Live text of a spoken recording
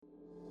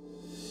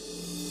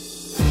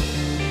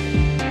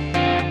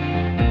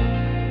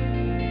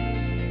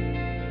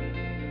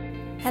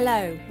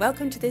Hello,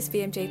 welcome to this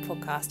VMJ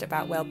podcast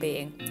about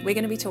well-being. We're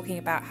going to be talking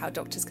about how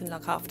doctors can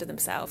look after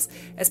themselves,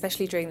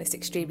 especially during this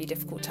extremely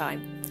difficult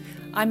time.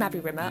 I'm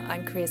Abby Rimmer,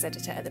 I'm careers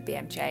editor at the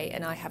BMJ,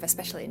 and I have a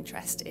special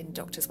interest in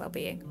doctors'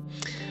 well-being.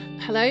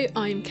 Hello,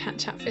 I'm Kat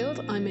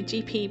Chatfield. I'm a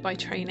GP by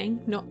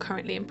training, not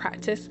currently in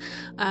practice.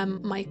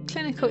 My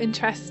clinical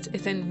interest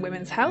is in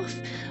women's health,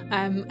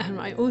 and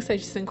I'm also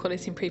just in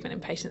quality improvement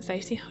and patient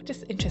safety. I'm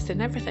just interested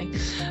in everything.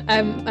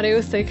 But I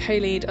also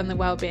co-lead on the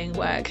wellbeing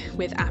work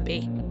with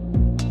Abby.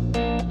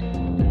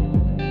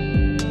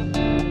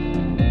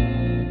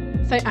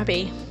 So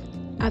Abby,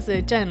 as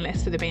a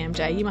journalist for the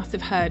BMJ, you must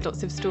have heard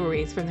lots of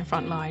stories from the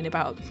front line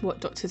about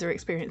what doctors are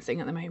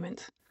experiencing at the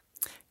moment.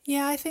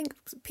 Yeah, I think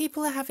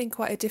people are having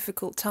quite a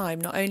difficult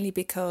time, not only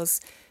because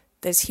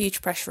there's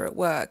huge pressure at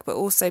work, but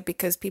also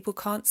because people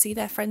can't see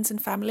their friends and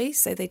family,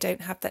 so they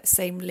don't have that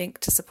same link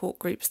to support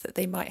groups that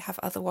they might have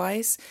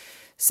otherwise.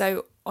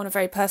 So on a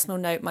very personal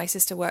note, my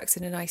sister works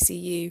in an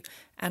ICU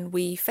and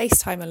we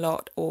FaceTime a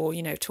lot or,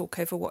 talk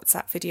over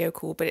WhatsApp video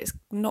call, but it's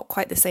not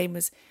quite the same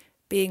as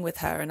being with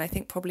her. And I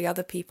think probably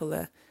other people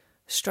are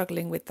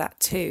struggling with that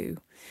too.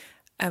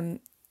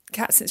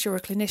 Kat, since you're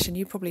a clinician,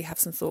 you probably have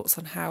some thoughts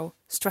on how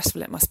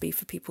stressful it must be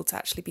for people to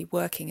actually be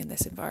working in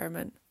this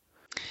environment.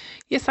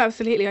 Yes,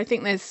 absolutely. I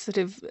think there's sort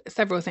of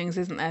several things,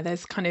 isn't there?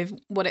 There's kind of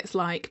what it's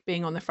like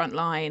being on the front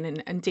line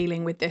and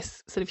dealing with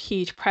this sort of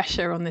huge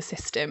pressure on the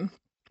system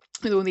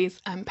with all these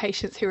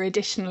patients who are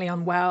additionally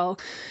unwell.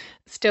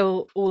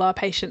 Still, all our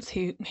patients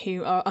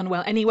who are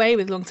unwell anyway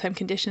with long-term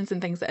conditions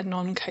and things that are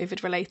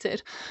non-COVID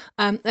related.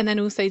 And then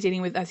also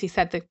dealing with, as you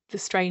said, the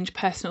strange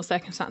personal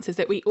circumstances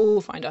that we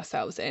all find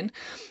ourselves in,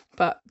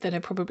 but that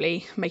are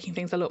probably making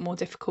things a lot more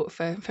difficult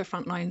for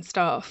frontline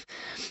staff.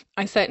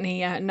 I certainly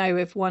know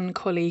of one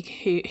colleague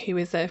who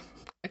is a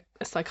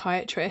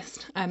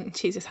psychiatrist.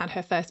 She's just had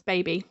her first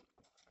baby.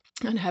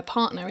 And her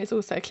partner is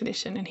also a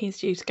clinician and he's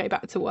due to go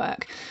back to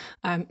work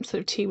sort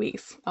of 2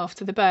 weeks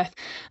after the birth.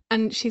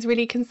 And she's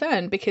really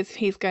concerned because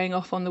he's going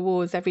off on the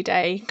wards every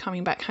day,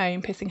 coming back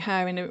home, putting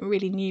her and a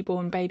really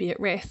newborn baby at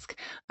risk.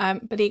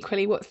 But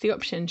equally, what's the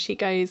option? She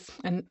goes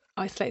and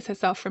isolates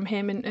herself from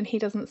him and he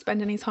doesn't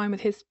spend any time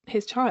with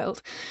his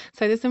child.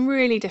 So there's some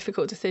really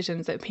difficult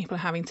decisions that people are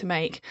having to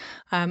make.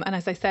 And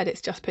as I said,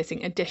 it's just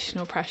putting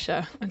additional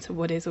pressure into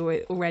what is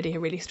already a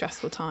really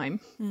stressful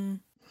time.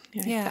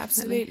 Yeah,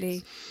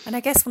 absolutely. And I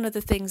guess one of the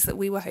things that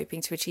we were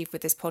hoping to achieve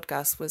with this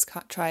podcast was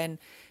try and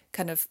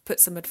kind of put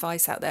some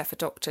advice out there for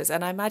doctors.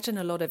 And I imagine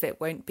a lot of it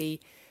won't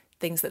be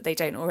things that they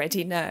don't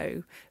already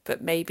know,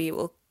 but maybe it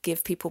will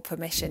give people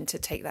permission to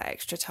take that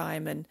extra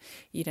time and,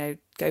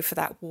 go for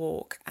that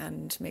walk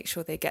and make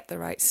sure they get the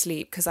right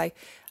sleep. Because I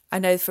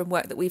know from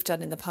work that we've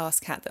done in the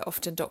past, Kat, that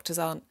often doctors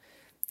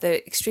they're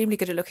extremely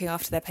good at looking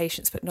after their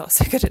patients, but not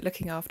so good at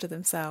looking after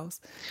themselves.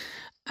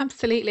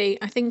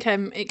 Absolutely. I think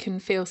it can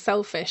feel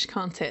selfish,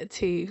 can't it,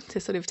 to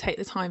sort of take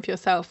the time for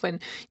yourself when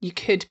you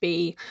could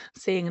be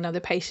seeing another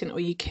patient or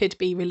you could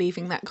be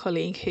relieving that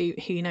colleague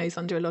who knows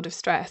under a lot of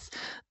stress.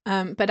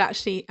 But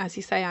actually, as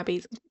you say,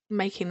 Abby,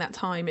 making that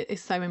time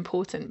is so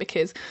important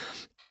because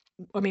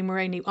I've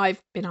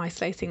been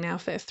isolating now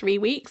for 3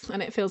 weeks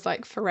and it feels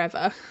like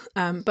forever.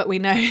 But we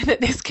know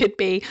that this could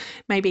be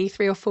maybe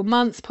 3 or 4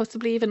 months,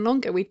 possibly even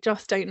longer. We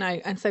just don't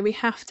know. And so we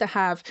have to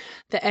have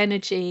the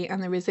energy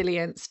and the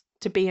resilience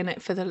to be in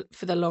it for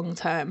the long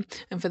term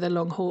and for the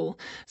long haul.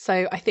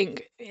 So I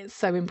think it's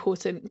so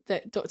important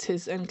that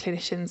doctors and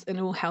clinicians and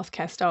all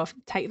healthcare staff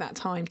take that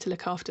time to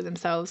look after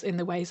themselves in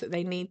the ways that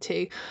they need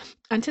to,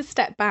 and to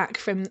step back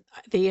from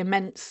the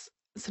immense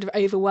sort of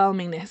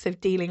overwhelmingness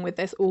of dealing with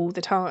this all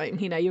the time.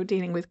 You're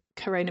dealing with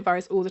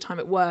coronavirus all the time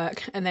at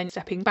work, and then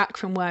stepping back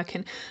from work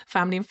and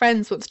family and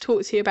friends want to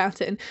talk to you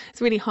about it, and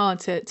it's really hard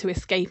to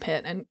escape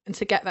it and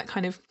to get that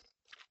kind of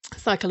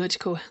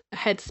psychological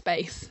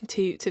headspace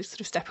to sort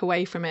of step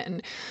away from it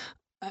and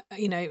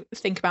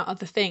think about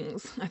other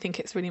things. I think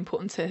it's really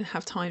important to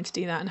have time to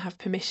do that and have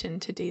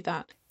permission to do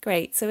that.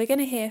 Great. So we're going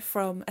to hear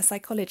from a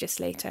psychologist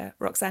later,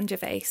 Roxanne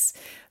Gervais.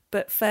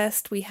 But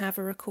first we have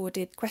a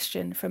recorded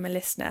question from a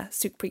listener,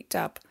 Sukhpreet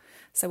Dub.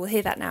 So we'll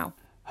hear that now.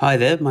 Hi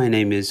there, my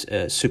name is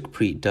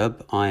Sukhpreet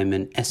Dub. I'm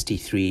an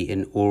ST3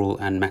 in oral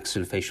and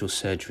maxillofacial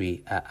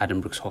surgery at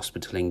Addenbrooke's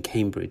Hospital in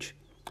Cambridge.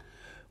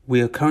 We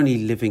are currently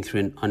living through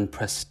an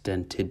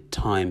unprecedented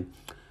time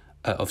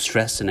of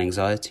stress and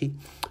anxiety.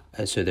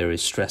 So there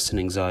is stress and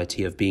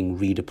anxiety of being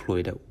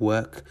redeployed at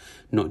work,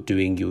 not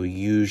doing your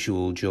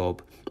usual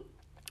job,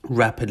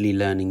 rapidly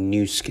learning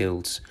new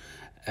skills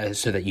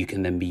so that you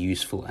can then be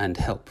useful and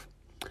help.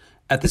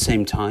 At the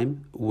same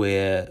time,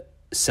 we're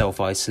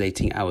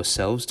self-isolating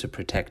ourselves to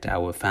protect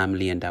our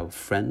family and our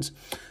friends.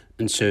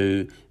 And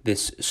so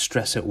this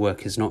stress at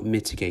work is not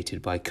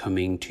mitigated by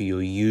coming to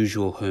your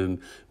usual home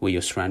where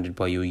you're surrounded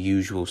by your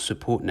usual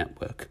support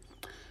network.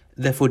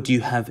 Therefore, do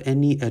you have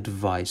any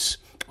advice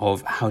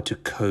of how to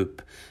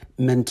cope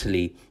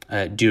mentally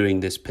during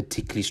this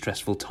particularly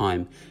stressful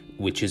time,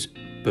 which is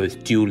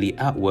both dually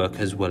at work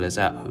as well as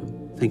at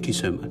home? Thank you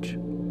so much.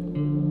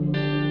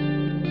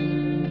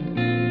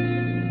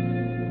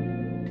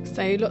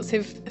 So lots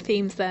of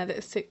themes there that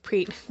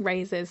Sukhpreet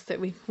raises that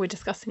we were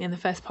discussing in the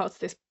first part of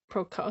this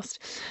podcast.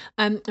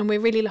 And we're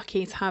really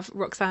lucky to have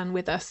Roxanne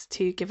with us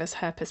to give us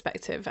her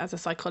perspective as a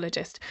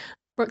psychologist.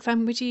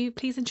 Roxanne, would you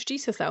please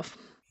introduce yourself?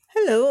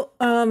 Hello,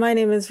 my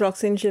name is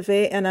Roxanne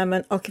Gervais and I'm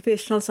an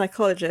occupational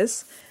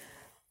psychologist,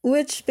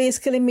 which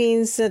basically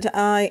means that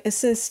I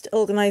assist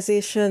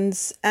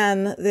organizations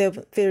and their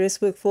various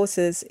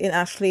workforces in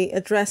actually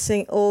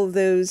addressing all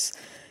those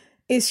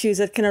issues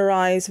that can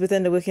arise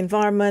within the work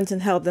environment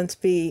and help them to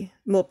be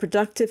more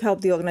productive,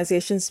 help the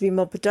organizations to be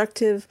more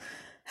productive,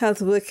 help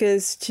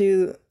workers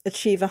to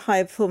achieve a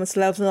higher performance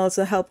level, and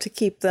also help to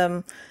keep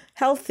them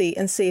healthy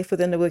and safe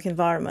within the work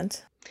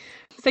environment.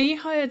 So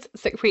you heard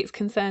Sukhpreet's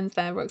concerns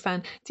there,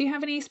 Roxanne. Do you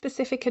have any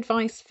specific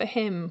advice for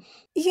him?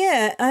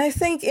 Yeah, I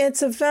think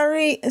it's a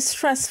very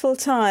stressful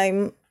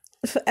time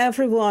for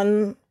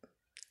everyone,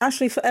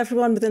 actually for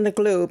everyone within the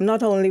globe,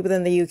 not only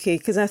within the UK,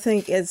 because I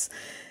think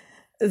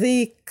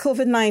the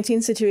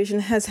COVID-19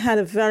 situation has had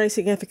a very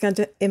significant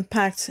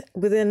impact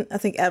within, I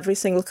think, every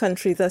single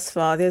country thus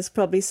far. There's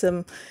probably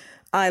some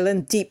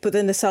island deep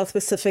within the South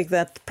Pacific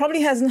that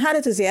probably hasn't had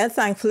it as yet,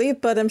 thankfully,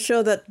 but I'm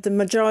sure that the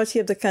majority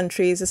of the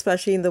countries,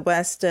 especially in the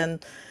West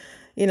and,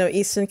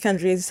 Eastern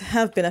countries,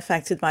 have been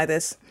affected by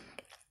this.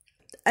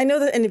 I know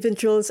that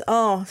individuals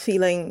are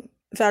feeling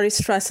very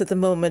stressed at the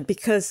moment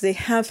because they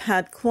have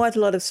had quite a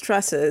lot of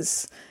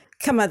stresses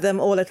come at them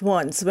all at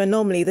once, where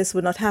normally this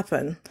would not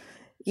happen.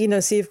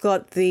 So you've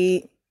got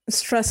the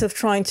stress of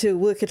trying to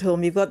work at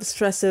home. You've got the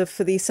stress of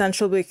for the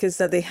essential workers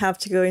that they have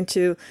to go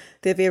into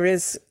their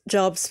various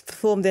jobs,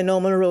 perform their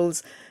normal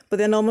roles, but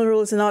their normal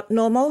roles are not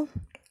normal.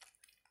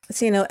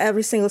 So,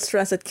 every single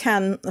stress that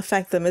can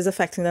affect them is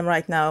affecting them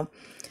right now.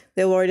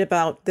 They're worried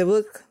about their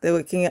work.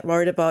 They're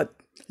worried about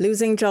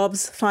losing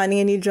jobs, finding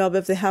a new job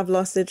if they have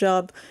lost their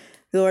job.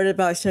 They're worried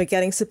about,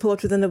 getting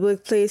support within the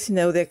workplace.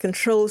 Their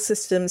control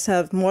systems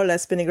have more or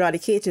less been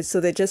eradicated, so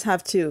they just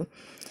have to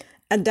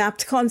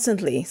adapt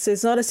constantly. So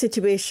it's not a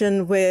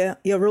situation where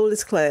your role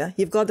is clear.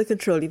 You've got the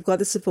control, you've got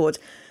the support,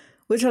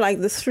 which are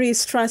like the three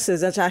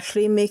stresses that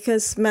actually make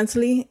us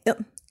mentally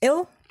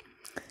ill.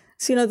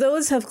 So,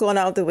 those have gone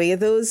out the way.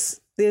 There's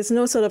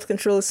no sort of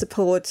control,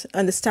 support,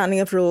 understanding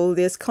of role.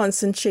 There's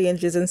constant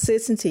changes,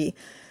 uncertainty.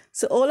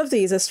 So all of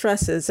these are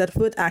stresses that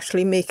would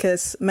actually make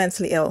us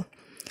mentally ill.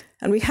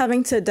 And we're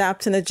having to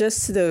adapt and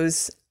adjust to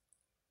those,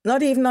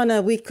 not even on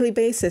a weekly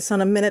basis, on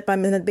a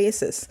minute-by-minute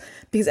basis,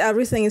 because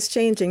everything is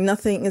changing,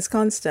 nothing is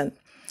constant.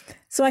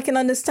 So I can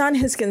understand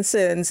his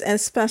concerns, and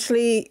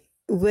especially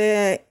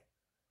where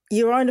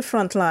you are on the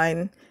front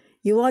line,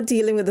 you are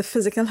dealing with the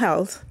physical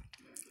health,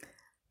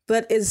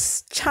 but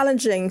it's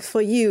challenging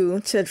for you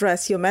to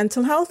address your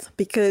mental health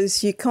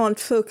because you can't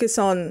focus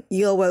on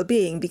your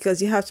well-being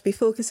because you have to be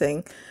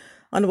focusing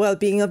on the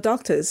well-being of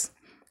doctors.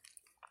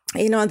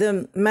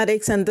 The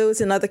medics and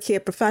those in other care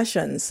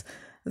professions,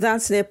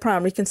 that's their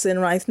primary concern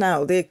right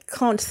now. They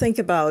can't think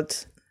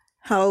about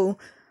how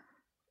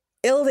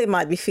ill they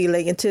might be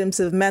feeling in terms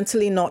of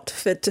mentally not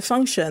fit to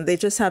function. They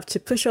just have to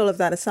push all of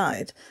that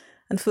aside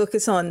and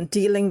focus on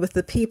dealing with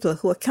the people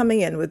who are coming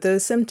in with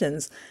those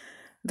symptoms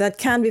that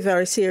can be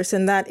very serious,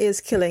 and that is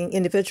killing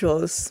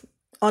individuals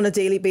on a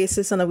daily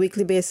basis, on a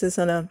weekly basis,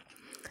 on a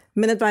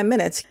minute by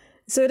minute.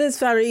 So it is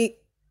very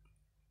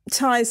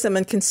tiresome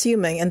and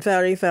consuming and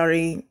very,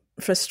 very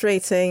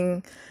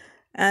frustrating.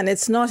 And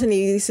it's not an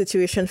easy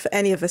situation for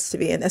any of us to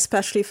be in,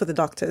 especially for the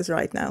doctors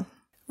right now.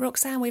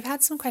 Roxanne, we've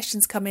had some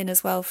questions come in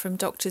as well from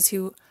doctors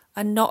who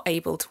are not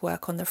able to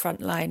work on the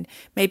front line,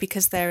 maybe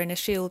because they're in a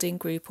shielding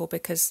group or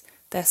because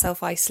they're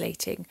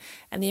self-isolating.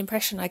 And the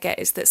impression I get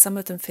is that some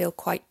of them feel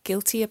quite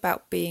guilty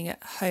about being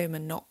at home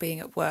and not being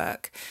at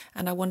work.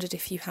 And I wondered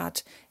if you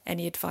had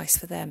any advice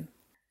for them.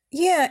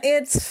 Yeah,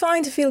 it's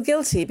fine to feel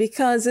guilty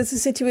because it's a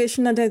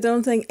situation that I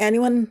don't think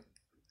anyone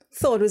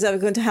thought was ever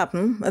going to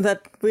happen, and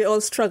that we're all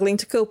struggling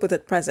to cope with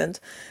at present.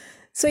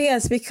 So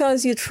yes,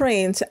 because you're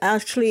trained to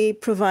actually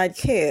provide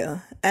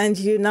care, and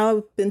you've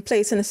now been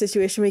placed in a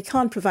situation where you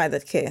can't provide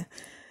that care,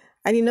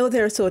 and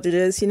there are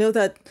shortages,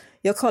 that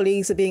your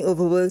colleagues are being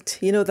overworked,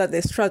 that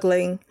they're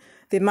struggling,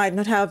 they might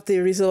not have the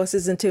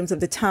resources in terms of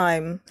the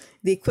time,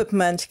 the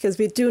equipment, because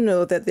we do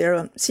know that there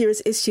are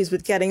serious issues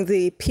with getting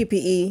the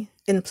PPE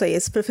in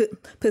place,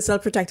 personal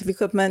protective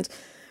equipment.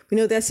 We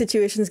know there are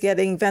situations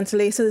getting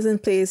ventilators in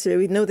place.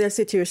 We know there are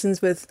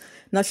situations with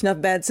not enough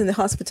beds in the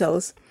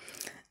hospitals.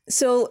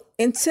 So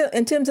in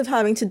terms of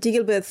having to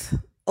deal with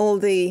all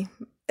the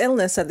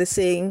illness that they're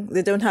seeing,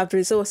 they don't have the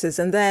resources.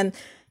 And then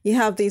you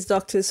have these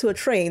doctors who are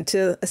trained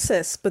to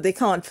assist, but they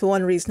can't for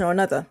one reason or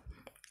another.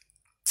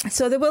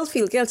 So they will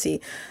feel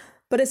guilty.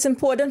 But it's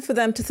important for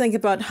them to think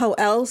about how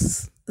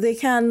else they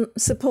can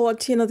support,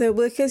 their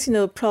workers,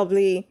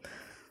 probably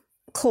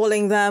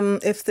calling them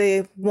if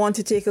they want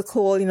to take a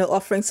call,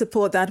 offering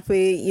support that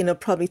way,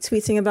 probably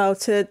tweeting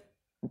about it,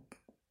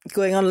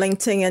 going on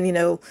LinkedIn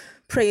and,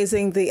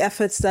 praising the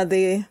efforts that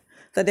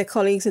their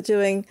colleagues are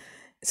doing.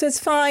 So it's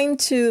fine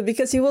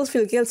because you will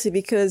feel guilty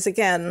because,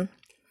 again,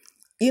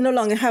 you no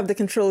longer have the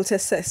control to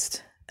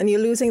assist. and you're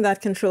losing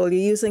that control.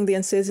 You're using the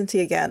uncertainty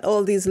again,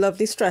 all these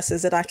lovely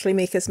stresses that actually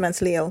make us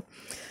mentally ill.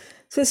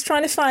 So it's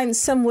trying to find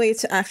some way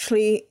to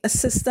actually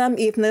assist them,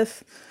 even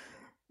if,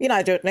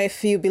 I don't know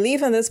if you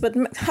believe in this, but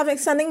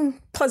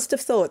sending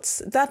positive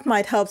thoughts, that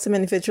might help some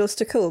individuals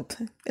to cope.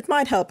 It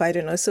might help, I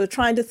don't know. So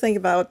trying to think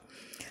about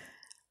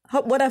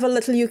whatever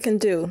little you can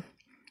do,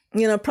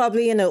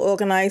 probably,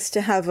 organize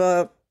to have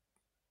a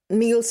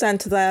meal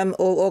sent to them,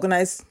 or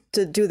organize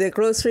to do their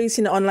groceries,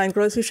 online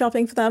grocery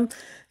shopping for them.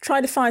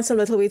 Try to find some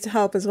little way to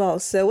help as well.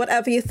 So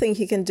whatever you think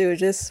you can do,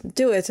 just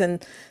do it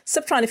and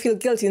stop trying to feel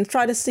guilty and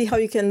try to see how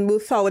you can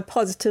move forward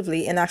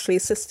positively in actually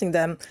assisting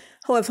them.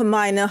 However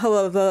minor,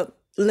 however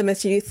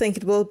limited you think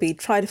it will be,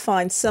 try to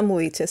find some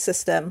way to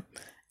assist them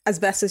as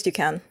best as you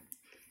can.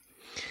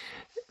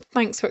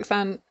 Thanks,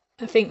 Roxanne.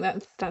 I think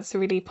that's a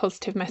really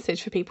positive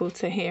message for people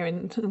to hear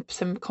and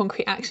some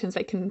concrete actions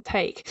they can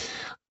take.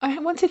 I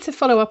wanted to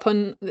follow up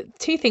on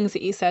two things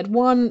that you said.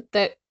 One,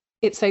 that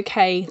it's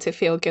okay to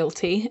feel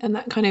guilty, and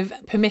that kind of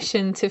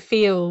permission to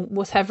feel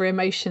whatever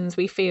emotions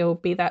we feel,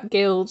 be that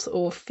guilt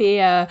or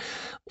fear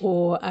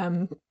or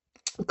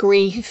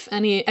grief,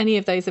 any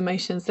of those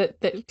emotions that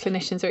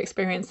clinicians are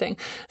experiencing.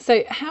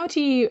 So how would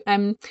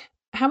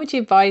you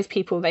advise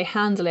people they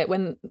handle it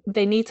when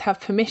they need to have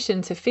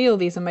permission to feel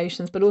these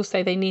emotions, but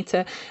also they need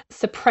to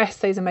suppress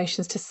those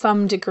emotions to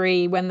some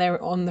degree when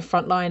they're on the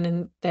front line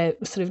and they're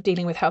sort of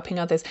dealing with helping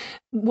others?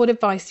 What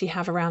advice do you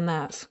have around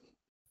that?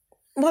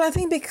 Well, I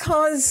think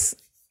because,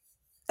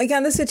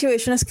 again, the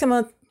situation has come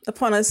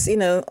upon us,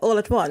 all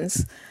at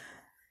once.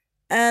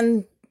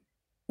 And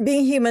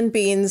being human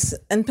beings,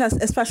 and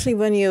especially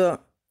when you're,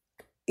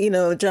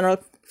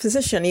 general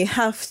physician, you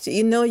have to,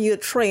 you're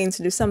trained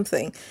to do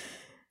something.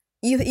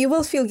 You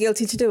will feel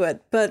guilty to do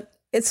it, but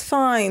it's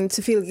fine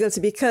to feel guilty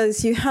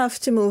because you have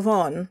to move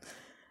on.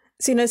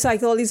 So, it's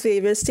like all these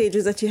various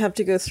stages that you have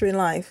to go through in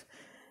life.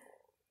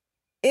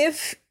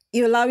 If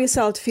you allow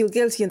yourself to feel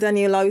guilty and then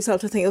you allow yourself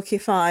to think, okay,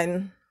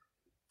 fine,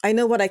 I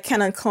know what I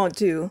can and can't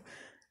do.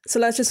 So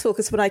let's just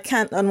focus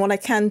on what I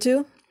can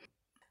do.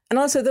 And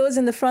also those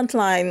in the front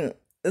line,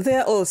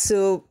 they're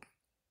also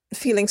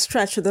feeling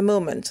stretched at the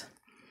moment.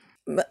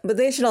 But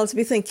they should also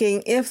be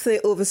thinking if they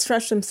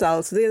overstretch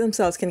themselves, they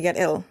themselves can get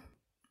ill.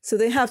 So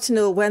they have to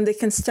know when they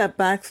can step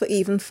back for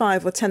even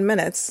 5 or 10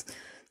 minutes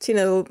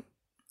to,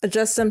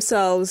 adjust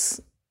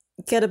themselves,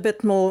 get a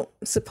bit more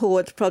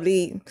support,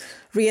 probably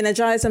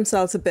re-energize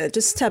themselves a bit,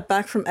 just step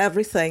back from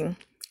everything.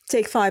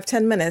 Take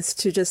 5-10 minutes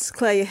to just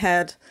clear your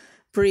head,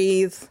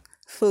 breathe,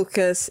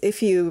 focus.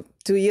 If you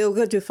do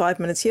yoga, do 5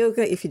 minutes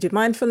yoga. If you do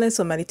mindfulness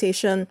or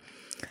meditation,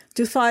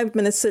 do 5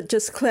 minutes to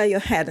just clear your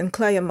head and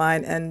clear your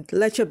mind and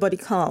let your body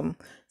calm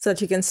so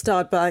that you can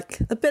start back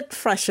a bit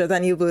fresher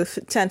than you were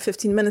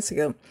 10-15 minutes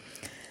ago.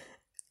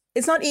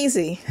 It's not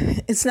easy.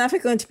 It's never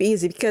going to be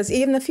easy because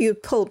even if you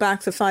pull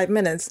back for 5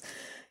 minutes,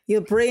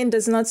 your brain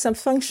does not stop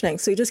functioning.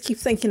 So you just keep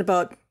thinking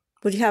about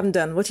what you haven't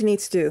done, what you need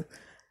to do.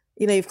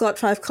 You've got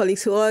 5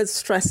 colleagues who are as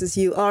stressed as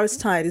you, are as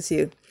tired as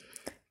you.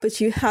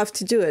 But you have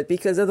to do it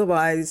because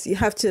otherwise you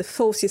have to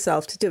force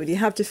yourself to do it. You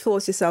have to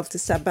force yourself to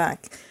step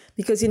back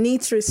because you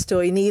need to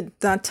restore. You need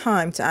that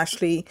time to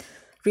actually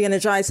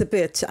re-energize a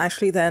bit, to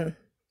actually then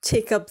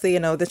take up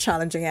the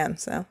challenge again.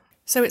 So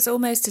it's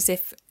almost as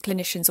if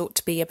clinicians ought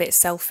to be a bit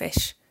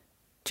selfish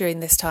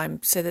during this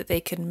time so that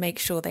they can make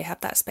sure they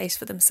have that space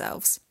for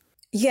themselves.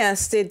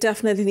 Yes, they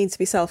definitely need to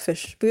be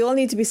selfish. We all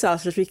need to be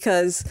selfish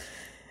because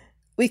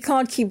we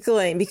can't keep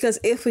going, because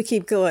if we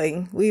keep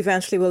going, we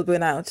eventually will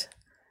burn out.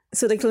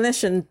 So the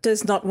clinician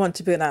does not want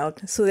to burn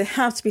out. So they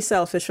have to be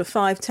selfish for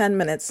 5-10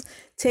 minutes.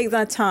 Take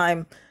that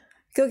time.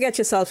 Go get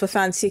yourself a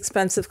fancy,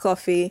 expensive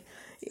coffee.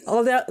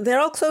 Oh, they're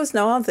all closed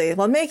now, aren't they?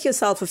 Well, make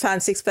yourself a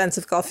fancy,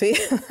 expensive coffee.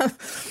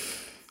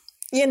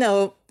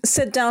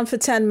 Sit down for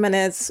 10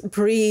 minutes,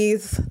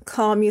 breathe,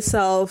 calm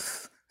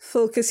yourself,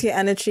 focus your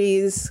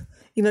energies.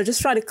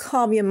 Just try to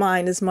calm your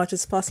mind as much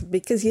as possible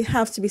because you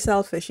have to be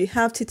selfish. You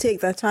have to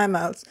take that time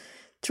out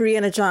to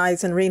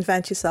re-energize and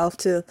reinvent yourself,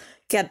 to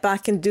get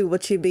back and do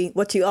what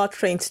you are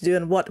trained to do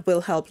and what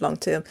will help long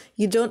term.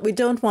 We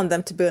don't want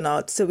them to burn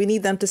out. So we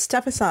need them to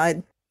step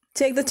aside,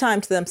 take the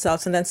time to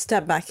themselves and then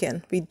step back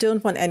in. We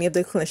don't want any of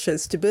the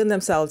clinicians to burn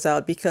themselves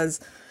out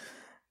because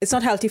it's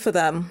not healthy for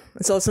them.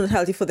 It's also not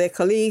healthy for their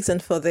colleagues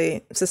and for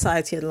the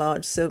society at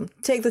large. So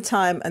take the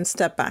time and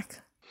step back.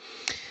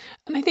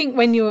 And I think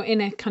when you're in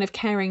a kind of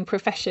caring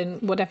profession,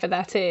 whatever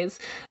that is,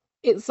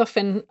 it's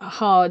often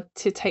hard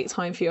to take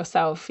time for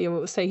yourself.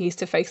 You're so used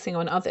to focusing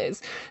on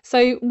others.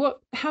 So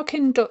how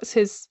can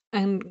doctors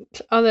and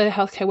other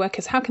healthcare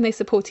workers, how can they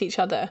support each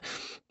other?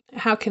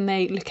 How can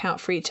they look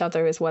out for each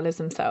other as well as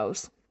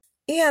themselves?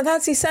 Yeah,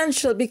 that's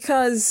essential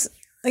because,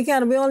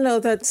 again, we all know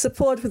that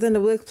support within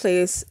the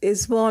workplace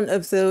is one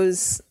of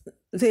those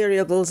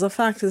variables or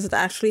factors that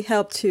actually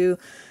help to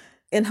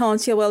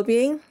enhance your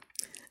well-being.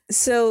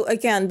 So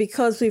again,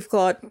 because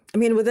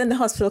within the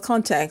hospital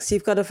context,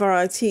 you've got a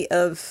variety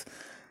of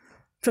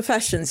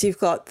professions. You've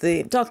got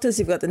the doctors,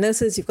 you've got the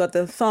nurses, you've got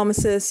the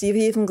pharmacists, you've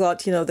even got,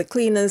 the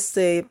cleaners,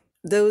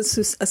 those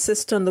who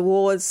assist on the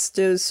wards,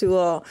 those who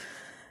are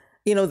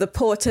the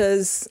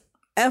porters,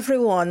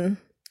 everyone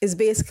is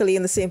basically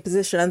in the same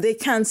position and they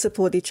can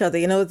support each other.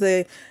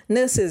 The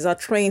nurses are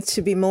trained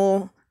to be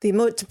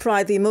to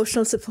provide the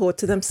emotional support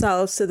to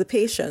themselves, to the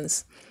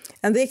patients.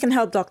 And they can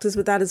help doctors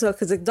with that as well,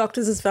 because the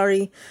doctors is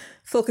very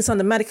focused on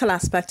the medical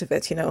aspect of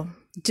it,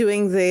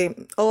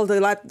 doing all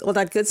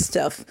that good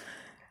stuff.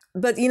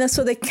 But,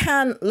 so they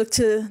can look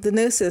to the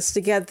nurses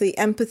to get the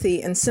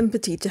empathy and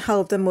sympathy to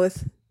help them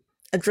with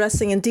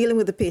addressing and dealing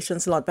with the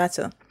patients a lot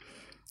better.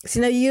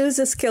 So, use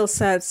the skill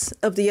sets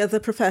of the other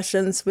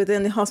professions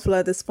within the hospital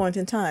at this point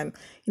in time.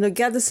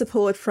 Get the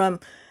support from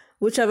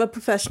whichever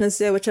profession is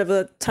there,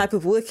 whichever type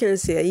of worker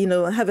is there.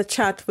 Have a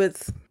chat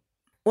with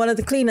one of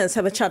the cleaners,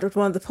 have a chat with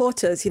one of the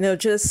porters.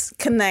 Just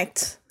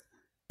connect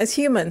as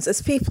humans,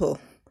 as people.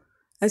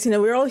 As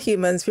we're all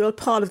humans, we're all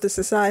part of the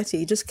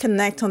society. Just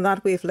connect on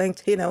that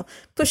wavelength.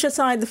 Push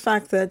aside the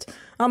fact that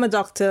I'm a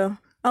doctor,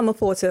 I'm a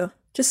porter.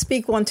 Just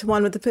speak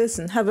one-to-one with the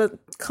person. Have a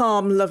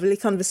calm, lovely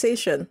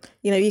conversation.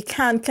 You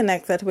can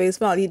connect that way as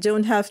well. You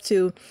don't have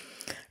to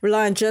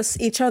rely on just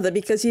each other,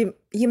 because you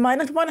might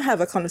not want to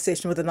have a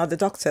conversation with another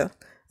doctor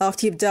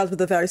after you've dealt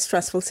with a very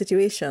stressful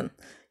situation.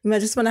 You might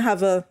just want to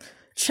have a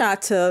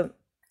chat,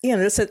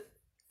 just an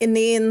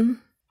inane,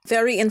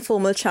 very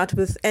informal chat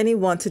with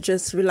anyone to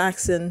just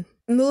relax and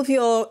move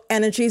your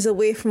energies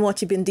away from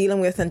what you've been dealing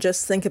with and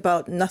just think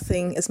about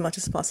nothing as much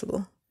as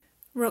possible.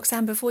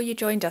 Roxanne, before you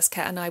joined us,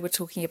 Kat and I were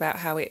talking about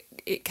how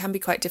it can be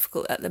quite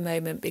difficult at the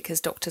moment because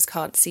doctors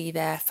can't see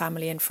their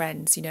family and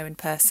friends, in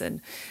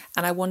person.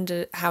 And I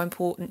wonder how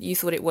important you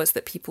thought it was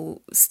that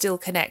people still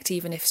connect,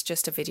 even if it's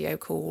just a video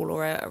call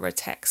or a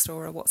text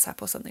or a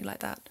WhatsApp or something like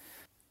that.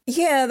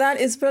 Yeah, that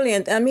is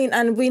brilliant. I mean,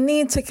 and we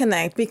need to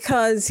connect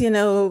because,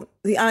 the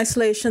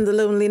isolation, the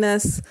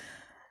loneliness,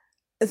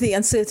 the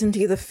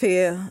uncertainty, the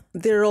fear,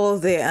 they're all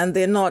there and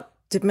they're not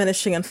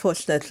diminishing,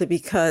 unfortunately,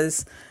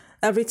 because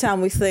every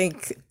time we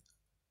think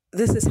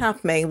this is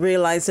happening,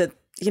 realize that,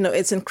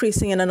 it's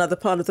increasing in another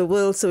part of the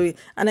world.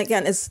 And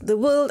again, it's the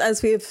world,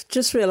 as we've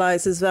just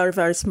realized, is very,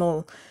 very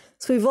small.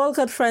 So we've all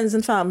got friends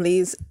and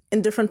families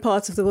in different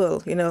parts of the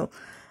world.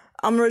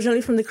 I'm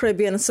originally from the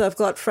Caribbean, so I've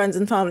got friends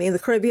and family in the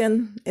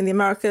Caribbean, in the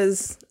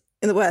Americas,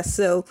 in the West.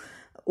 So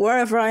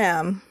wherever I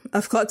am,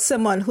 I've got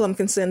someone who I'm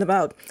concerned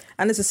about.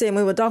 And it's the same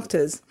way with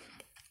doctors.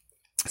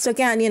 So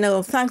again,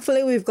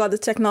 thankfully, we've got the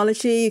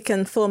technology. You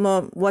can form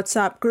a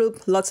WhatsApp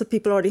group. Lots of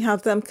people already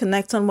have them.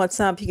 Connect on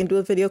WhatsApp. You can do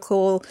a video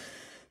call,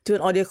 do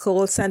an audio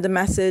call, send a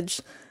message,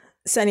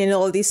 send,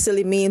 all these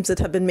silly memes that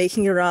have been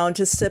making around,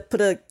 just to put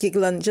a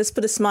giggle and just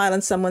put a smile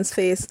on someone's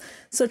face.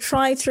 So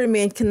try to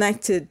remain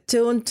connected.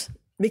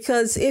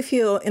 Because if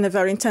you're in a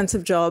very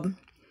intensive job,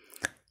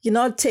 you're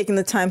not taking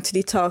the time to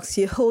detox,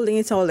 you're holding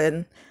it all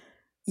in,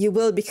 you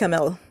will become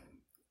ill.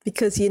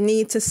 Because you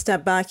need to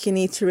step back, you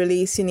need to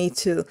release, you need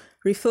to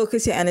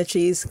refocus your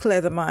energies,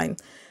 clear the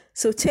mind.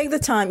 So take the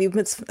time,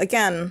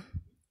 again,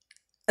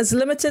 as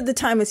limited the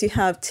time as you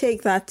have,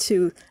 take that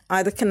to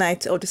either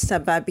connect or to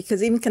step back,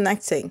 because even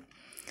connecting,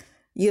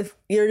 you're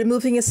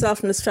removing yourself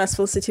from a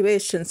stressful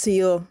situation. So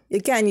you're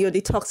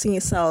detoxing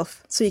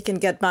yourself so you can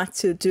get back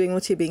to doing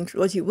what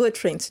you were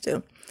trained to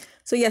do.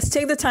 So yes,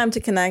 take the time to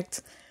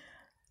connect,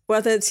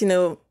 whether it's,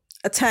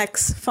 a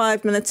text,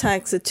 5-minute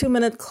text, a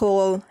 2-minute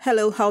call.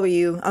 Hello, how are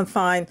you? I'm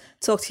fine.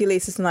 Talk to you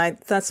later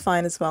tonight. That's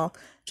fine as well.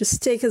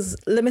 Just take as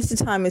limited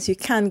time as you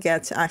can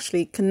get to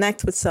actually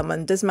connect with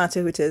someone. Doesn't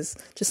matter who it is.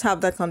 Just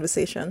have that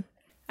conversation.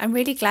 I'm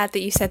really glad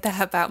that you said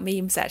that about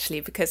memes,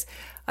 actually, because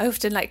I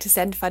often like to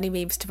send funny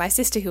memes to my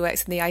sister who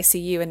works in the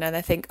ICU, and then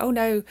I think, oh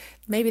no,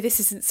 maybe this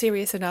isn't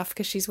serious enough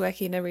because she's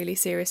working in a really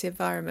serious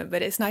environment.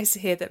 But it's nice to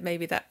hear that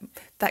maybe that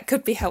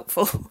could be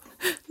helpful.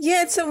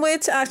 Yeah, it's a way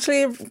to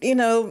actually,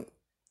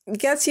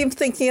 gets you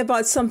thinking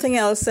about something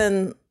else,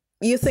 and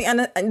you think,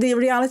 and the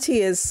reality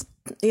is,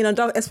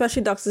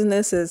 especially doctors and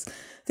nurses,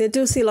 they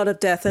do see a lot of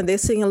death, and they're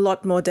seeing a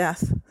lot more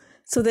death.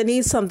 So they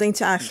need something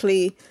to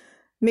actually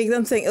make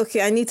them think,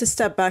 okay, I need to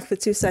step back for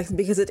 2 seconds,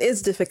 because it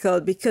is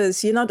difficult,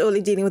 because you're not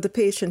only dealing with the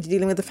patient, you're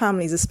dealing with the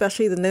families,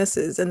 especially the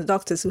nurses and the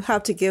doctors who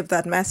have to give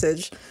that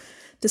message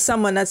to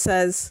someone that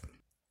says,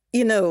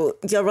 your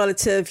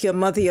relative, your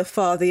mother, your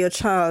father, your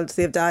child,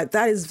 they've died.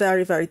 That is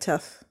very, very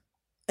tough.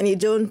 And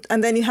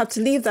then you have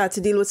to leave that to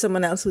deal with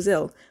someone else who's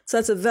ill.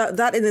 So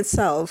that in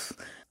itself,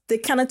 they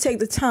cannot take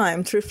the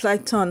time to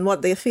reflect on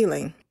what they're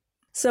feeling.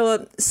 So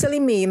a silly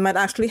meme might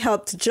actually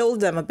help to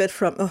jolt them a bit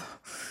from, oh,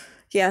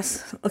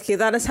 yes, okay,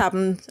 that has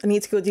happened. I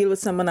need to go deal with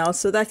someone else.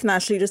 So that can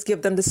actually just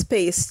give them the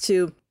space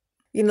to,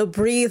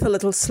 breathe a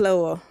little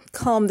slower,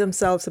 calm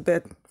themselves a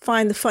bit,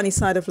 find the funny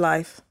side of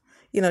life,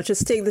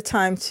 just take the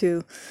time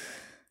to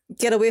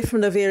get away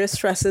from the various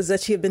stresses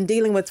that you've been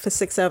dealing with for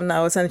 6-7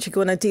 hours and that you're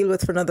going to deal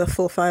with for another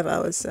 4-5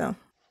 hours. So.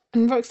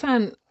 And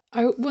Roxanne,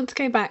 I want to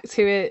go back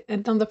to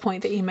another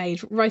point that you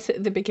made right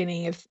at the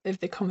beginning of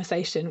the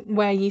conversation,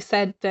 where you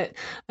said that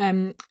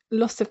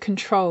loss of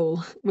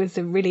control was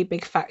a really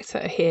big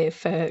factor here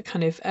for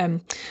kind of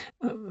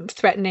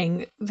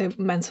threatening the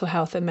mental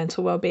health and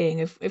mental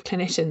well-being of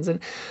clinicians.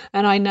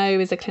 And I know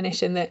as a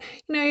clinician that,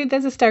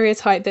 there's a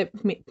stereotype that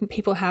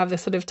people have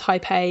this sort of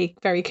type A,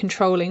 very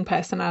controlling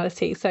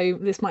personality. So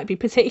this might be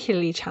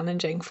particularly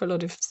challenging for a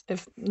lot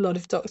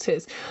of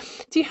doctors.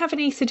 Do you have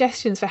any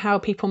suggestions for how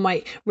people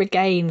might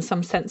regain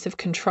some sense of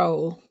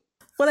control?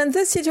 Well, in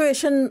this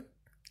situation,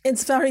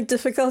 it's very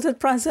difficult at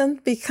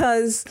present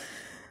because,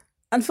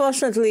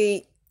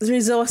 unfortunately, the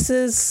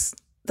resources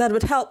that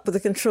would help with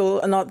the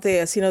control are not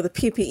there. So, the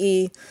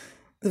PPE,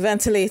 the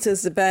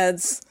ventilators, the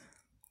beds.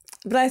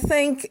 But I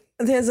think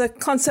there's a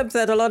concept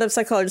that a lot of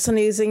psychologists are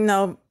using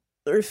now,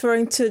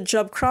 referring to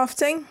job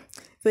crafting,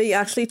 where you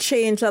actually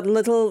change that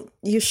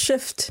you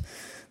shift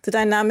the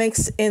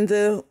dynamics in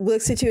the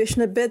work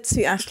situation a bit, so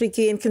you actually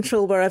gain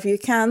control wherever you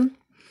can.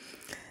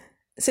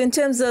 So in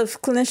terms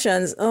of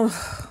clinicians,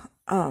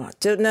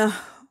 don't know.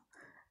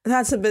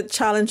 That's a bit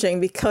challenging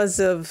because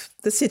of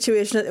the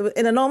situation.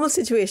 In a normal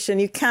situation,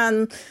 you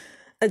can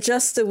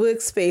adjust the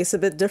workspace a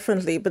bit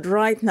differently. But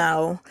right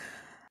now,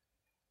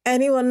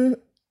 anyone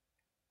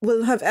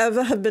will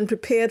have been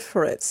prepared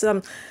for it.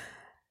 So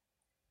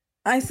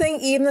I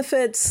think even if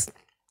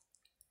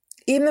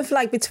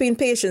like between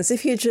patients,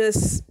 if you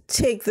just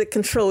take the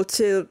control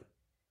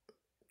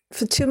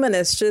for 2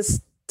 minutes,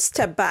 just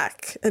step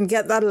back and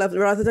get that level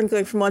rather than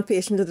going from one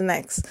patient to the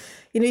next.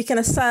 You can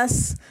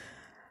assess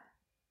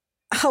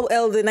how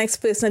ill the next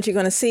person that you're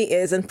going to see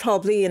is, and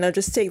probably,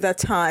 just take that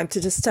time to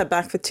just step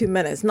back for 2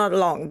 minutes, not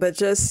long, but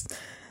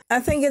I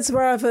think it's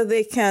wherever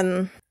they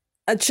can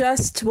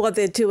adjust what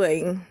they're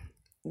doing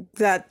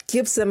that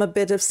gives them a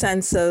bit of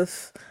sense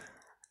of,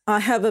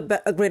 I have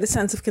a greater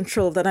sense of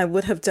control than I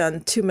would have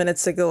done 2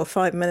 minutes ago or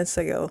 5 minutes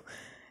ago.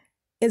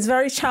 It's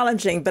very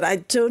challenging, but I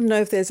don't know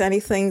if there's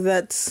anything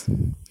that's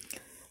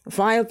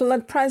viable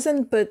at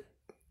present, but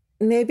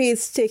maybe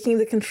it's taking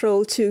the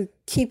control to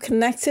keep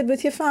connected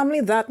with your family.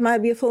 That might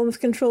be a form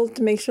of control,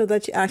 to make sure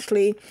that you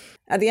actually,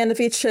 at the end of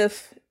each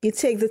shift, you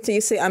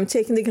say, I'm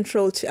taking the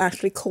control to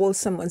actually call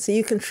someone. So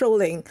you're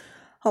controlling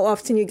how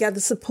often you get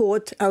the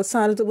support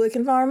outside of the work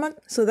environment.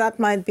 So that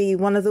might be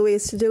one of the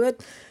ways to do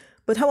it.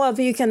 But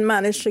however you can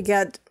manage to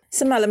get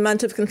some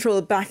element of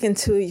control back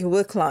into your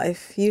work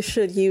life, you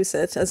should use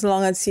it, as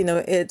long as,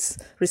 it's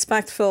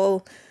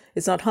respectful,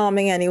 it's not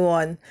harming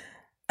anyone.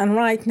 And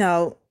right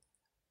now,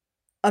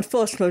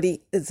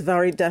 unfortunately, it's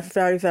very,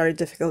 very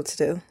difficult to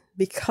do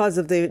because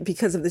of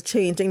the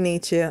changing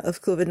nature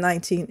of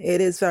COVID-19.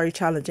 It is very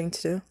challenging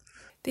to do.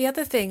 The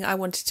other thing I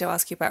wanted to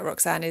ask you about,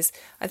 Roxanne, is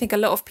I think a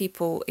lot of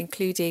people,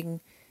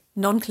 including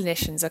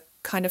non-clinicians, are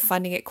kind of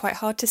finding it quite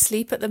hard to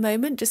sleep at the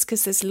moment, just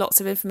because there's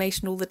lots of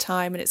information all the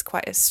time and it's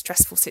quite a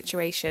stressful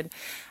situation.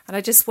 And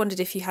I just wondered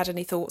if you had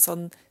any thoughts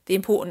on the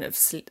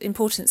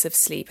importance of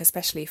sleep,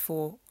 especially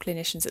for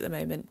clinicians at the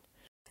moment.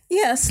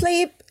 Yeah,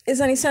 sleep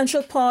is an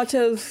essential part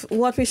of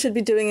what we should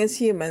be doing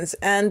as humans.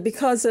 And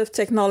because of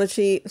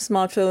technology,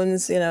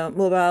 smartphones,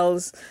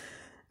 mobiles,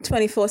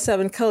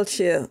 24/7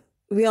 culture,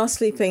 we are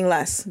sleeping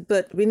less.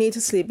 But we need to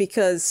sleep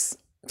because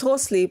poor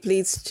sleep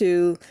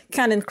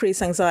can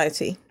increase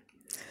anxiety.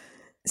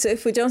 So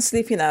if we don't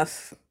sleep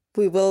enough,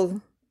 we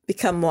will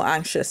become more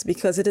anxious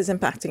because it is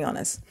impacting on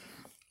us.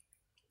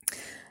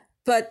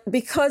 But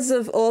because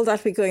of all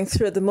that we're going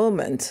through at the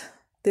moment,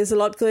 there's a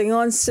lot going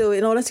on. So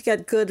in order to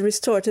get good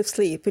restorative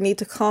sleep, we need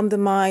to calm the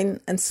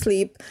mind and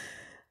sleep.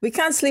 We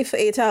can't sleep for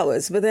 8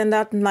 hours, but then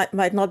that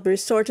might not be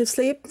restorative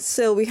sleep.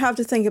 So we have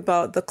to think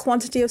about the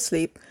quantity of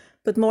sleep,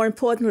 but more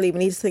importantly, we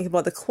need to think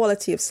about the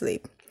quality of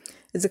sleep.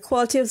 It's the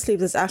quality of sleep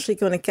that's actually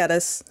going to get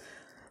us,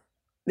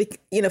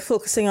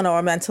 focusing on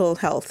our mental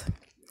health.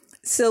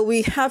 So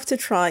we have to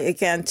try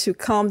again to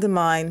calm the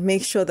mind,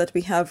 make sure that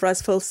we have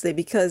restful sleep,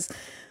 because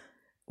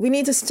we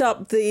need to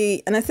stop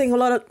and I think a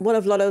lot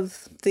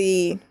of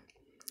the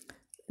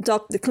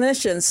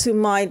clinicians who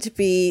might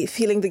be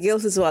feeling the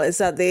guilt as well is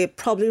that they're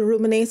probably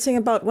ruminating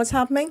about what's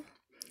happening.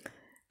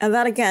 And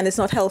that, again, is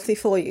not healthy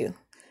for you.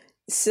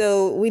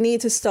 So we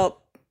need to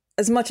stop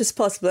as much as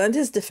possible. And it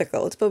is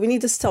difficult, but we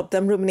need to stop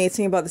them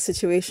ruminating about the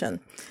situation,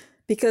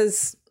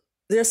 because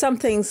there are some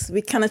things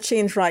we cannot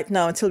change right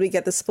now until we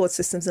get the support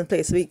systems in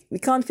place. We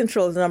can't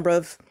control the number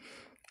of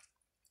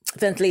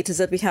ventilators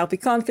that we have. We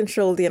can't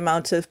control the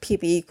amount of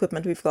PPE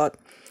equipment we've got,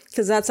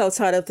 because that's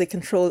outside of the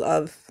control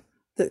of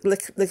the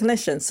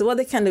clinicians. So what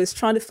they can do is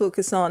try to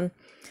focus on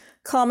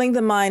calming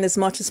the mind as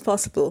much as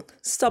possible,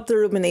 stop the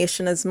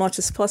rumination as much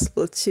as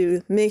possible,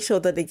 to make sure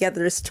that they get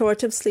the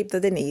restorative sleep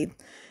that they need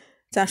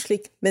to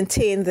actually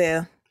maintain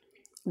their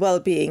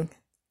well-being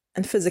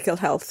and physical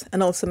health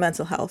and also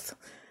mental health.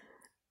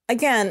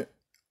 Again,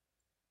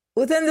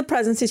 within the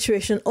present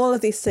situation, all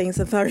of these things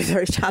are very,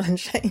 very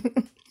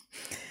challenging.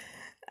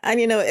 And,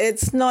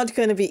 it's not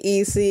going to be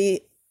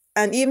easy.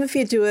 And even if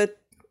you do it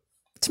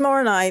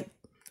tomorrow night,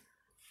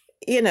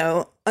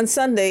 on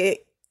Sunday,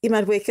 you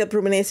might wake up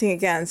ruminating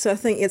again. So I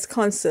think it's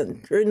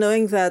constant,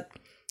 knowing that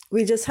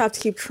we just have to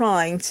keep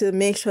trying to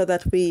make sure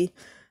that we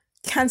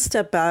can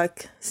step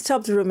back,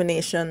 stop the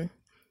rumination,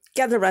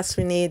 get the rest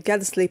we need, get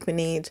the sleep we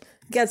need,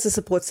 get the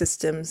support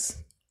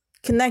systems,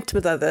 connect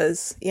with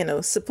others,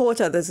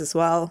 support others as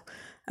well.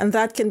 And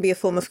that can be a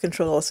form of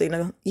control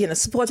also,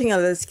 supporting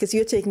others because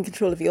you're taking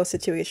control of your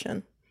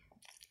situation.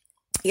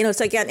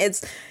 So again,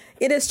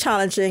 it is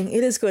challenging.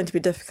 It is going to be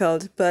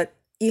difficult, but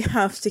you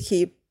have to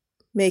keep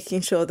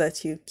making sure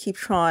that you keep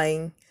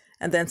trying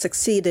and then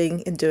succeeding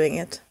in doing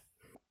it.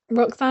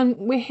 Roxanne,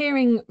 we're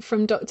hearing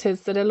from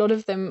doctors that a lot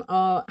of them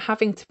are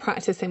having to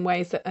practice in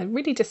ways that are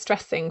really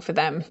distressing for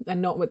them and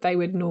not what they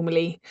would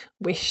normally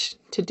wish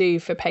to do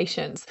for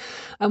patients.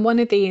 And one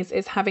of these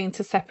is having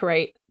to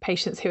separate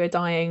patients who are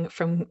dying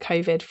from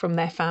COVID from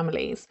their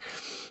families.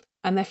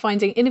 And they're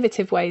finding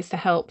innovative ways to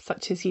help,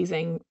 such as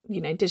using,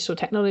 digital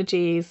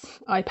technologies,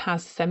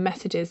 iPads to send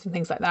messages and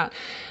things like that.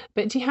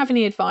 But do you have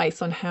any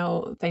advice on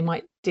how they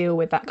might deal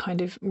with that kind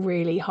of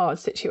really hard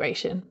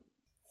situation?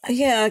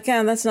 Yeah,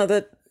 again, that's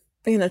another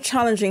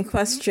challenging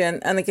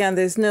question. And again,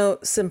 there's no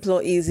simple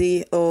or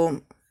easy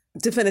or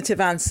definitive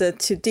answer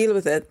to deal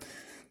with it.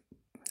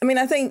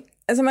 I think,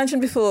 as I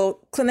mentioned before,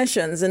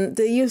 clinicians, and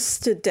they're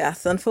used to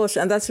death,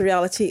 unfortunately, and that's the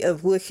reality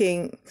of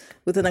working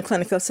within a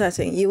clinical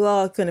setting. You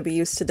are going to be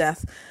used to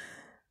death.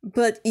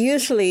 But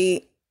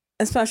usually,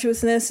 especially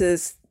with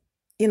nurses,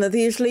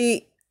 they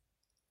usually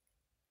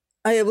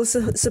are able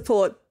to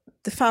support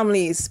the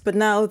families. But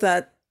now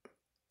that,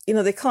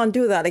 they can't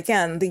do that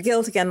again, the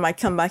guilt again might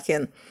come back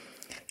in.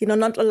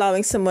 Not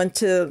allowing someone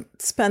to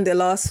spend their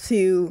last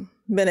few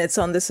minutes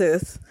on this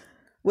earth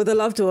with a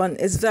loved one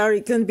is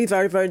going to be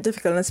very, very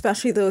difficult, and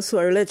especially those who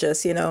are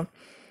religious. Roman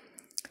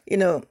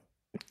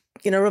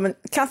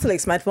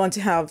Catholics might want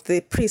to have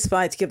the priest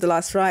by to give the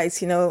last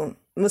rites.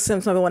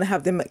 Muslims might want to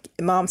have the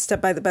imam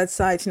step by the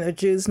bedside.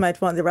 Jews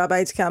might want the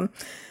rabbi to come.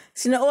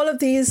 So, all of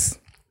these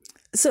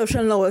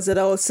social laws that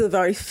are also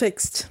very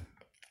fixed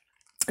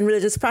in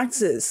religious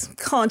practices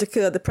can't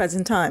occur at the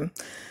present time.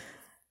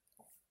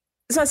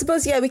 So I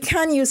suppose, we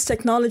can use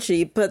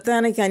technology, but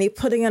then again, you're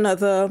putting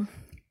another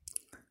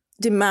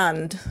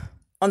demand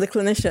on the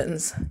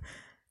clinicians,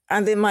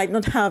 and they might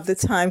not have the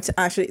time to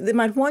they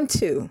might want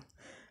to,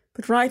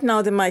 but right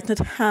now they might not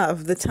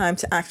have the time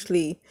to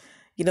actually,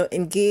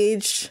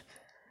 engage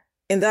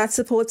in that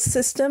support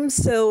system.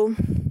 So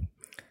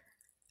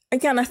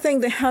again, I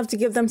think they have to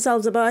give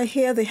themselves a buy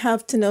here. They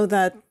have to know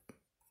that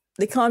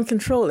they can't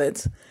control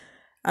it.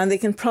 And they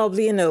can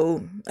probably,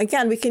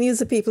 again, we can use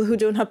the people who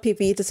don't have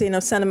PPE to say,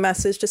 send a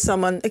message to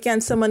someone. Again,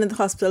 someone in the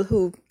hospital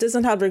who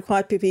doesn't have the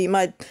required PPE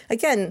might,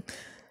 again,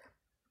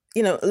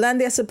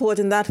 lend their support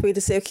in that way to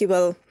say, okay,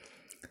 well,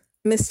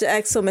 Mr.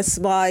 X or Miss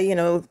Y,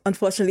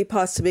 unfortunately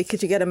passed away.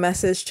 Could you get a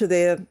message to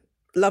their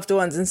loved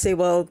ones and say,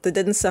 well, they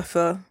didn't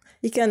suffer?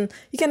 You can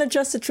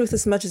adjust the truth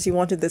as much as you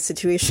want in this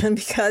situation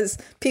because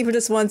people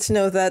just want to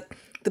know that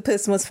the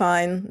person was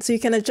fine. So you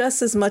can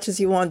adjust as much as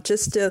you want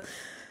just to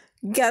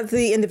get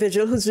the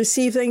individual who's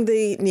receiving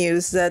the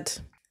news that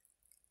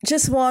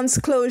just wants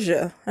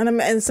closure.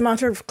 And it's a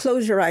matter of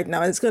closure right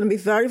now. It's going to be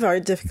very, very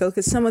difficult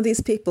because some of these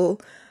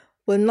people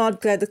will not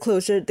get the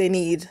closure they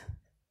need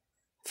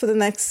for the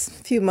next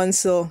few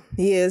months or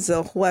years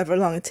or however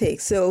long it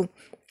takes. So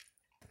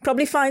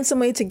probably find some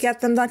way to get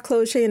them that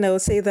closure,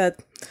 say that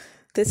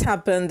this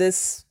happened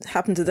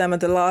to them at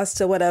the last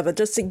or whatever,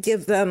 just to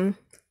give them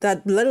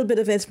that little bit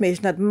of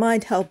information that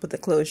might help with the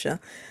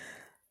closure.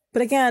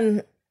 But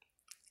again,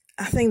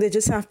 I think they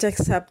just have to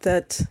accept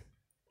that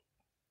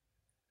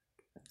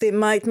they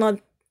might not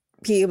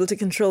be able to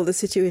control the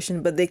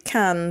situation, but they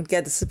can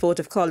get the support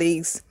of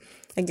colleagues.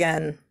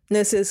 Again,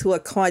 nurses who are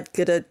quite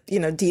good at,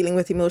 dealing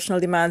with emotional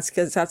demands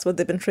because that's what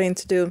they've been trained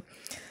to do,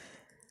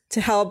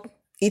 to help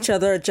each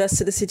other adjust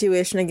to the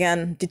situation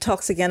again,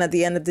 detox again at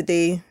the end of the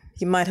day.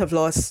 You might have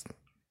lost.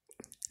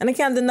 And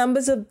again, the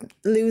numbers of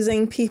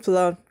losing people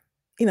are,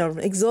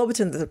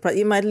 exorbitant.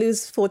 You might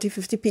lose 40,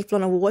 50 people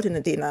on a ward in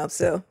a day now.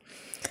 So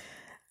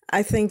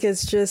I think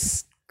it's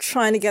just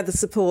trying to get the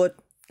support,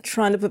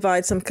 trying to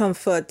provide some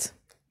comfort,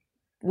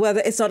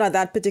 whether it's not at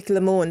that particular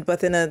moment,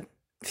 but in a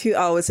few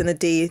hours in a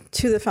day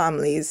to the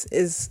families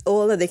is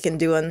all that they can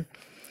do. And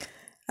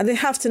they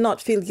have to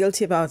not feel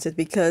guilty about it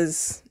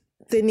because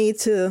they need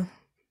to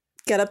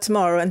get up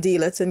tomorrow and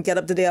deal it and get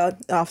up the day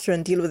after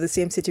and deal with the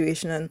same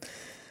situation. And,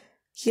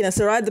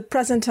 so right at the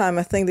present time,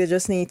 I think they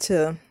just need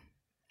to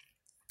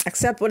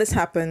accept what has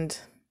happened,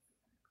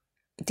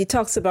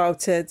 detox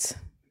about it,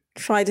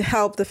 try to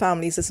help the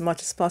families as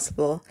much as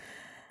possible,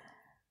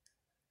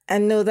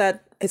 and know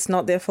that it's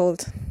not their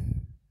fault.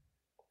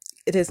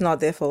 It is not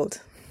their fault.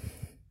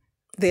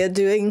 They are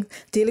dealing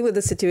with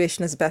the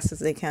situation as best as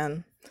they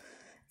can.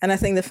 And I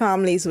think the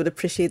families would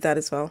appreciate that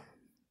as well.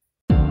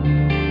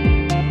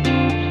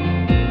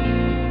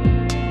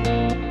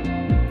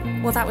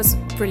 Well, that was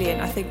brilliant.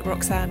 I think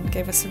Roxanne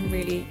gave us some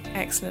really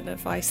excellent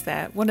advice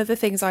there. One of the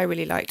things I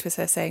really liked was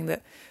her saying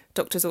that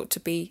doctors ought to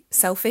be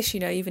selfish,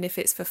 even if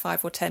it's for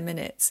 5 or 10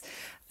 minutes.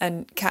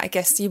 And Kat, I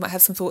guess you might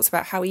have some thoughts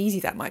about how easy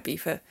that might be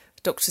for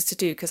doctors to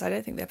do, because I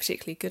don't think they're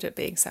particularly good at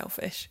being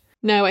selfish.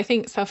 No, I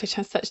think selfish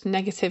has such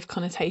negative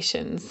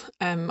connotations.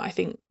 I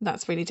think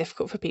that's really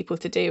difficult for people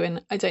to do.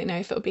 And I don't know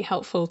if it would be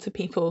helpful to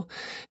people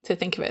to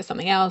think of it as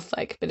something else,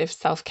 like a bit of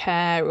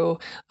self-care. Or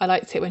I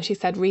liked it when she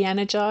said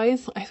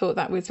re-energize. I thought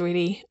that was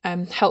really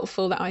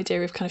helpful, that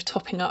idea of kind of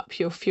topping up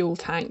your fuel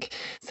tank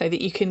so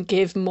that you can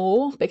give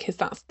more, because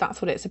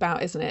that's what it's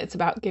about, isn't it? It's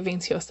about giving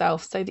to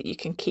yourself so that you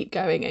can keep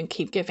going and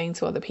keep giving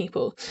to other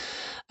people.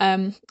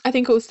 I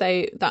think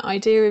also that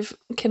idea of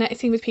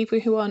connecting with people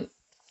who aren't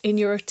in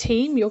your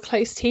team, your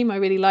close team. I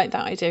really like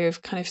that idea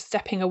of kind of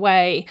stepping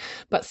away,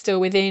 but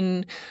still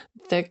within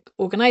the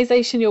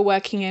organisation you're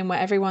working in, where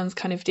everyone's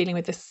kind of dealing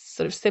with this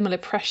sort of similar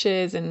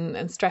pressures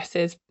and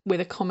stresses with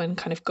a common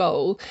kind of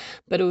goal,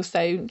 but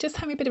also just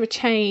having a bit of a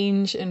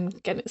change and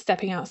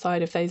stepping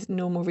outside of those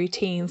normal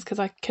routines, because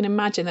I can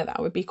imagine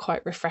that would be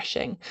quite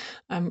refreshing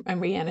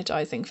and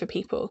re-energising for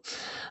people.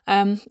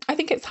 I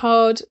think it's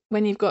hard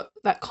when you've got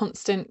that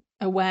constant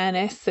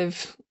awareness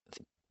of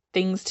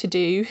things to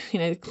do,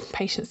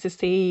 patients to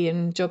see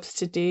and jobs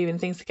to do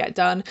and things to get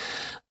done.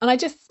 And I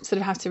just sort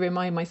of have to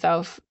remind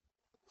myself,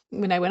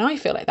 when I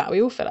feel like that,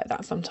 we all feel like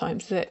that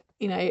sometimes, that,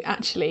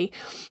 actually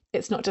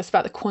it's not just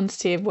about the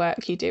quantity of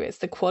work you do, it's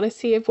the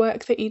quality of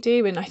work that you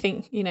do. And I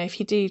think, if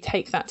you do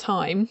take that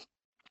time,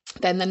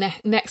 then the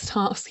next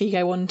task you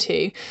go on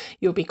to,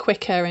 you'll be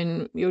quicker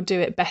and you'll do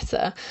it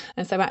better.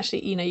 And so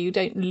actually, you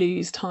don't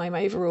lose time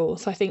overall.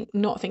 So I think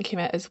not thinking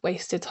of it as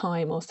wasted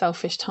time or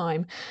selfish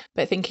time,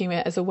 but thinking of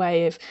it as a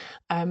way of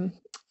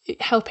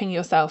helping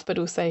yourself, but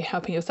also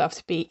helping yourself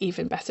to be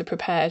even better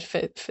prepared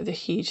for the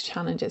huge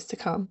challenges to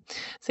come.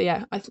 So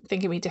yeah, I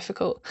think it'll be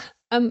difficult.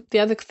 The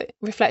other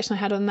reflection I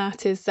had on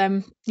that is,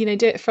 do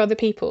it for other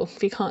people.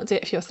 If you can't do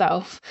it for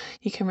yourself,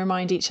 you can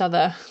remind each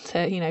other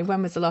to,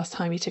 when was the last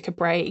time you took a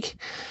break?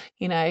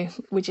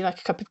 Would you like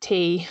a cup of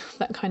tea?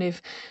 That kind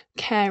of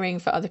caring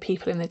for other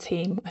people in the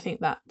team. I think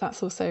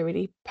that's also a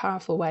really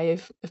powerful way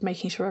of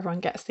making sure everyone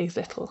gets these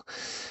little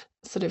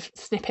sort of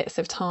snippets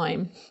of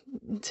time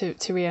to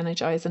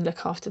re-energise and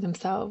look after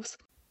themselves.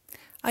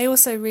 I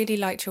also really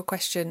liked your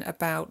question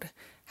about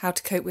how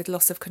to cope with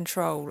loss of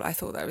control. I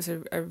thought that was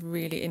a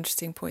really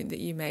interesting point that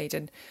you made,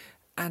 and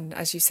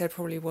as you said,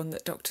 probably one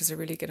that doctors are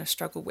really going to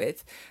struggle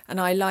with. And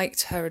I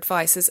liked her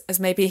advice, as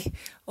maybe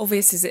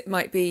obvious as it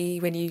might be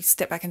when you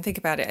step back and think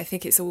about it. I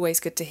think it's always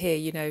good to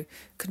hear,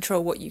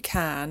 control what you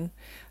can,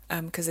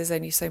 because there's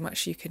only so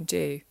much you can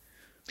do.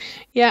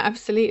 Yeah,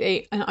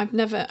 absolutely. And I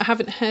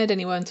haven't heard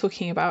anyone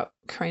talking about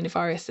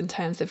coronavirus in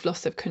terms of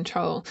loss of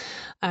control,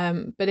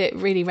 but it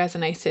really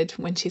resonated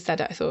when she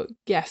said it. I thought,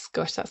 yes,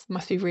 gosh, that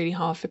must be really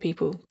hard for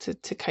people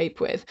to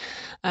cope with.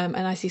 And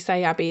as you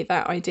say, Abby,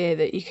 that idea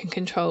that you can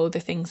control the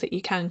things that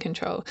you can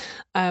control,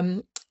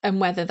 and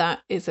whether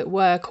that is at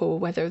work or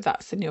whether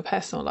that's in your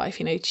personal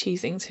life,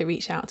 choosing to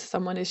reach out to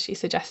someone, as she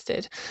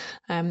suggested.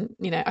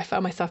 I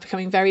found myself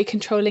becoming very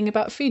controlling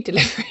about food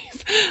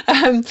deliveries,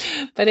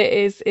 but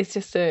it's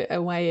just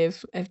a way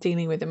of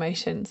dealing with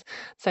emotions.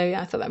 So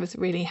yeah, I thought that was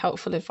really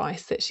helpful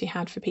advice that she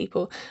had for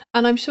people.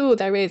 And I'm sure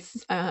there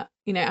is,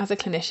 as a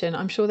clinician,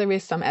 I'm sure there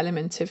is some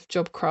element of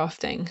job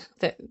crafting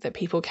that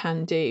people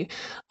can do,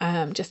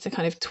 just to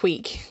kind of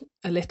tweak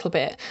a little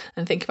bit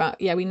and think about,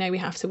 we know we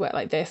have to work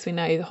like this. We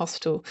know the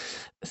hospital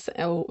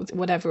or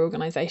whatever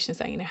organisation is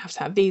saying, have to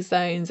have these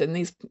zones and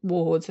these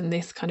wards and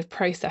this kind of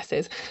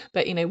processes.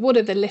 But, what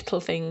are the little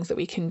things that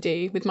we can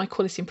do with my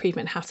quality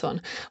improvement hat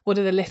on? What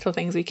are the little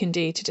things we can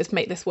do to just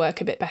make this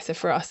work a bit better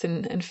for us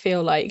and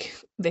feel like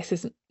this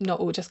is not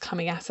all just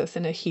coming at us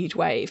in a huge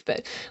wave,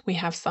 but we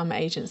have some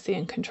agency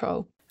and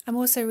control. I'm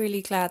also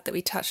really glad that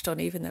we touched on,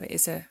 even though it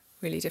is a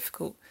really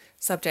difficult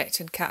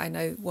subject, and Kat, I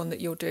know one that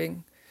you're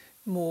doing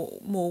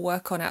more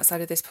work on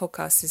outside of this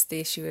podcast is the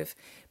issue of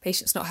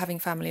patients not having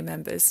family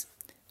members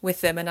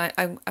with them. And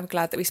I'm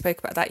glad that we spoke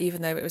about that,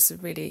 even though it was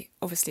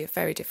obviously a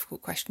very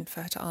difficult question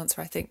for her to answer.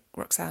 I think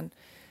Roxanne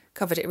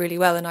covered it really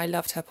well, and I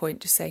loved her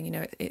point, just saying,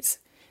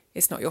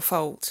 it's not your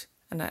fault.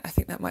 And I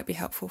think that might be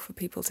helpful for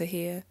people to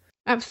hear.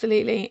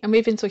 Absolutely. And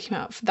we've been talking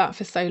about that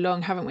for so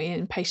long, haven't we,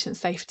 in patient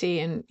safety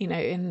and,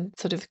 in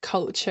sort of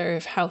culture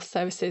of health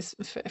services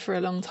for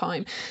a long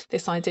time,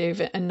 this idea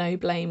of a no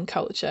blame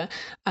culture.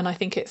 And I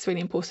think it's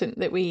really important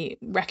that we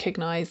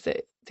recognise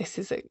that this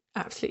is an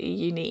absolutely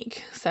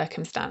unique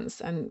circumstance,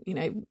 and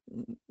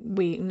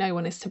no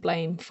one is to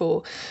blame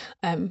for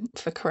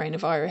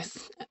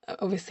coronavirus.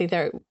 Obviously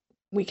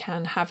we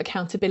can have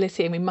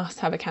accountability, and we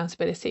must have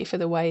accountability for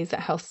the ways that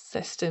health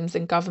systems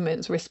and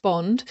governments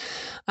respond,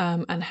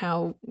 and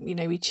how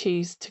we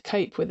choose to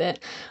cope with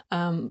it,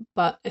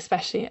 but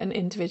especially at an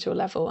individual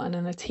level and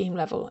on a team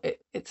level,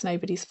 it's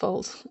nobody's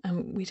fault,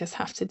 and we just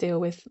have to deal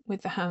with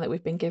the hand that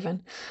we've been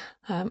given,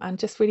 and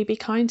just really be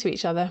kind to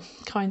each other,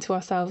 kind to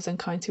ourselves and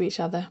kind to each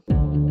other.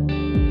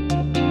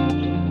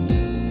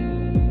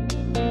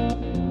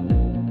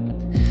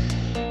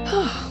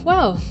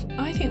 Well,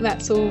 I think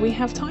that's all we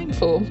have time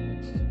for.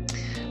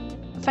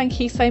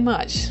 Thank you so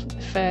much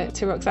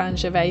to Roxanne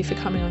Gervais for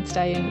coming on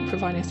today and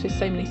providing us with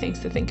so many things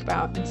to think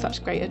about and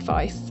such great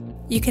advice.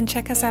 You can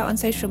check us out on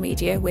social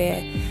media.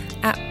 We're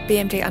at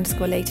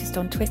BMJ_latest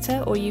on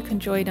Twitter, or you can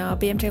join our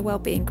BMJ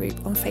Wellbeing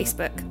group on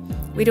Facebook.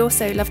 We'd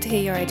also love to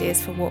hear your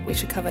ideas for what we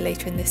should cover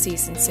later in this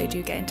season, so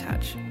do get in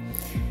touch.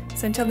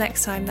 So until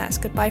next time, that's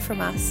goodbye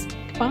from us.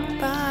 Bye.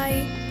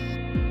 Bye.